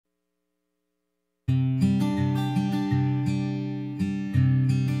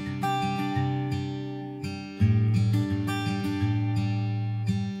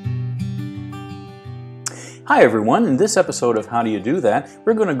Hi everyone, in this episode of How Do You Do That,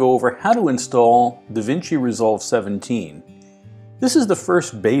 we're going to go over how to install DaVinci Resolve 17. This is the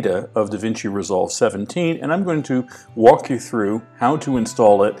first beta of DaVinci Resolve 17, and I'm going to walk you through how to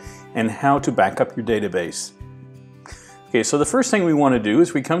install it and how to back up your database. Okay, so the first thing we want to do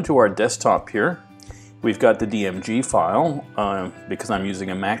is we come to our desktop here. We've got the DMG file because I'm using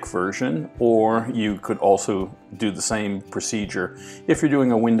a Mac version, or you could also do the same procedure if you're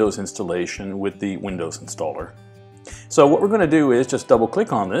doing a Windows installation with the Windows installer. So what we're going to do is just double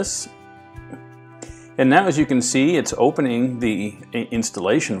click on this, and now as you can see it's opening the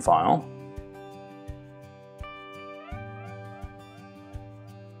installation file.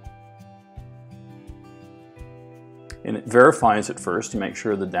 And it verifies it first to make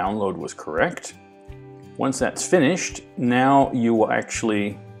sure the download was correct. Once that's finished, now you will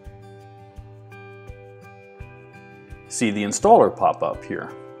actually see the installer pop up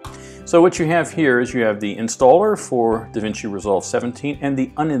here. So what you have here is you have the installer for DaVinci Resolve 17 and the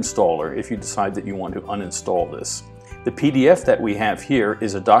uninstaller if you decide that you want to uninstall this. The PDF that we have here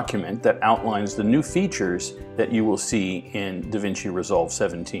is a document that outlines the new features that you will see in DaVinci Resolve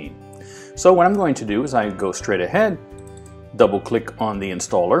 17. So what I'm going to do is I go straight ahead, double click on the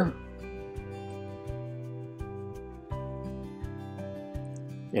installer,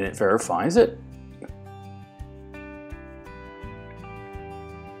 and it verifies it.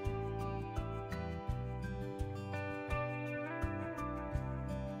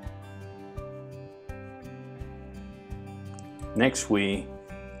 Next, we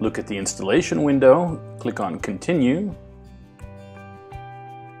look at the installation window, click on Continue.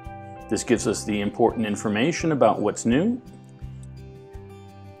 This gives us the important information about what's new.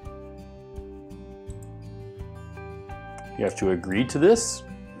 You have to agree to this.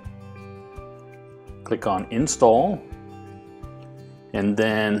 Click on Install, and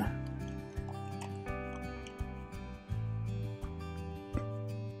then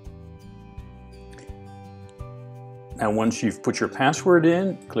now once you've put your password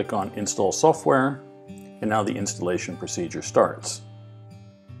in, click on Install Software, and now the installation procedure starts.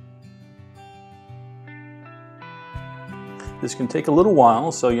 This can take a little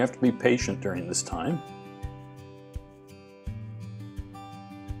while, so you have to be patient during this time.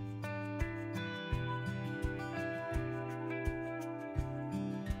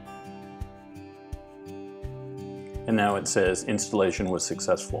 And now it says installation was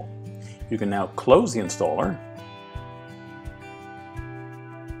successful. You can now close the installer.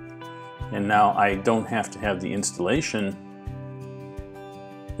 And now I don't have to have the installation,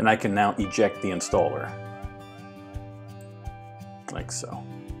 and I can now eject the installer. Like so.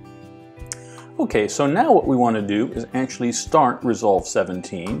 Okay, so now what we want to do is actually start Resolve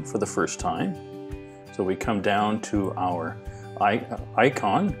 17 for the first time. So we come down to our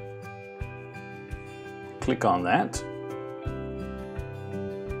icon, click on that,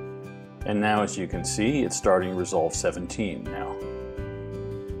 and now as you can see it's starting Resolve 17 now.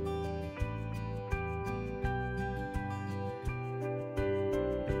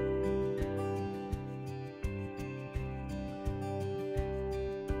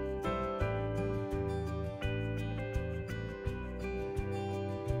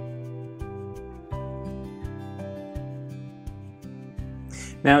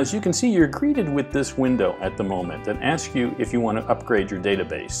 Now, as you can see, you're greeted with this window at the moment that asks you if you want to upgrade your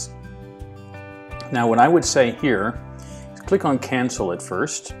database. Now, what I would say here is click on Cancel it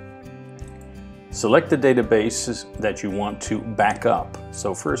first. Select the databases that you want to back up.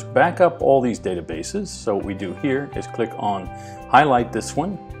 So first, back up all these databases. So what we do here is click on Highlight this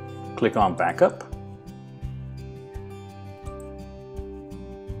one, click on Backup.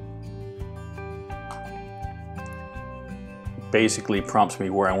 Basically prompts me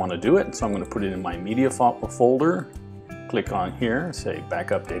where I want to do it, so I'm going to put it in my media folder. Click on here, say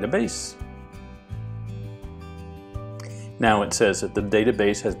backup database. Now it says that the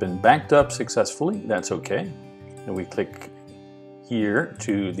database has been backed up successfully. That's okay. And we click here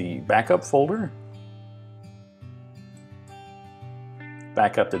to the backup folder.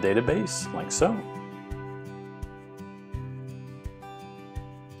 Back up the database like so.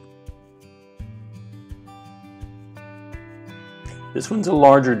 This one's a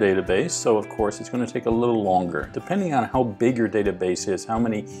larger database, so of course it's going to take a little longer. Depending on how big your database is, how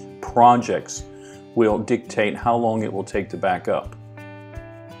many projects will dictate how long it will take to back up.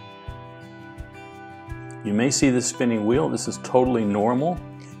 You may see the spinning wheel. This is totally normal.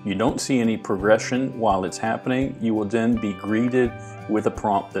 You don't see any progression while it's happening. You will then be greeted with a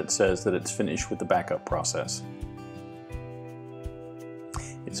prompt that says that it's finished with the backup process.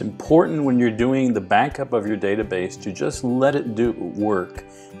 It's important when you're doing the backup of your database to just let it do work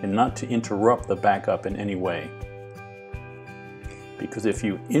and not to interrupt the backup in any way. Because if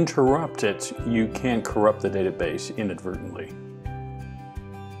you interrupt it, you can corrupt the database inadvertently.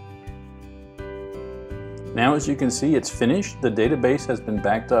 Now, as you can see, it's finished. The database has been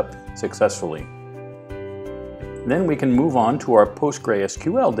backed up successfully. Then we can move on to our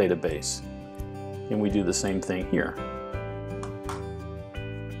PostgreSQL database. And we do the same thing here.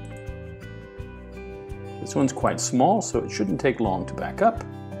 This one's quite small, so it shouldn't take long to back up.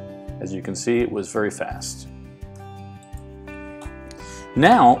 As you can see, it was very fast.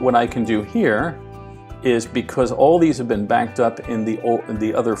 Now, what I can do here is, because all these have been backed up in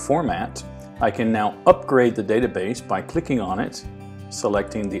the other format, I can now upgrade the database by clicking on it,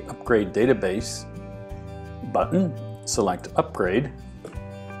 selecting the Upgrade Database button, select Upgrade,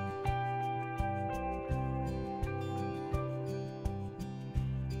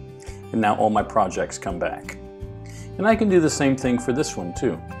 and now all my projects come back. And I can do the same thing for this one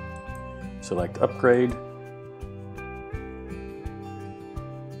too. Select Upgrade,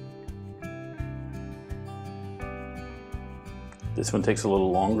 this one takes a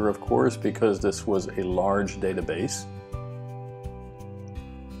little longer, of course, because this was a large database.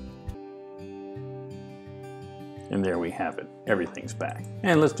 And there we have it. Everything's back.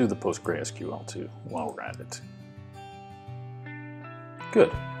 And let's do the PostgreSQL too while we're at it.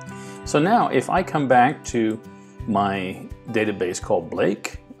 Good. So now if I come back to my database called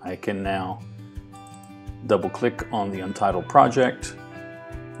Blake, I can now double click on the untitled project,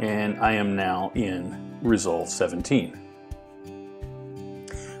 and I am now in Resolve 17.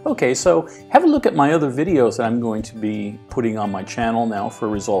 Okay, so have a look at my other videos that I'm going to be putting on my channel now for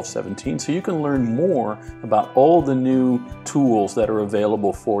Resolve 17, so you can learn more about all the new tools that are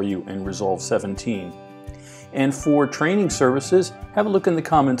available for you in Resolve 17. And for training services, have a look in the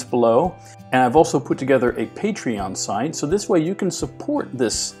comments below. And I've also put together a Patreon site, so this way you can support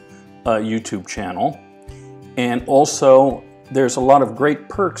this YouTube channel. And also, there's a lot of great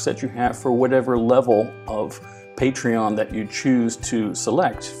perks that you have for whatever level of Patreon that you choose to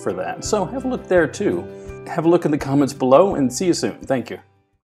select for that. So have a look there too. Have a look in the comments below and see you soon. Thank you.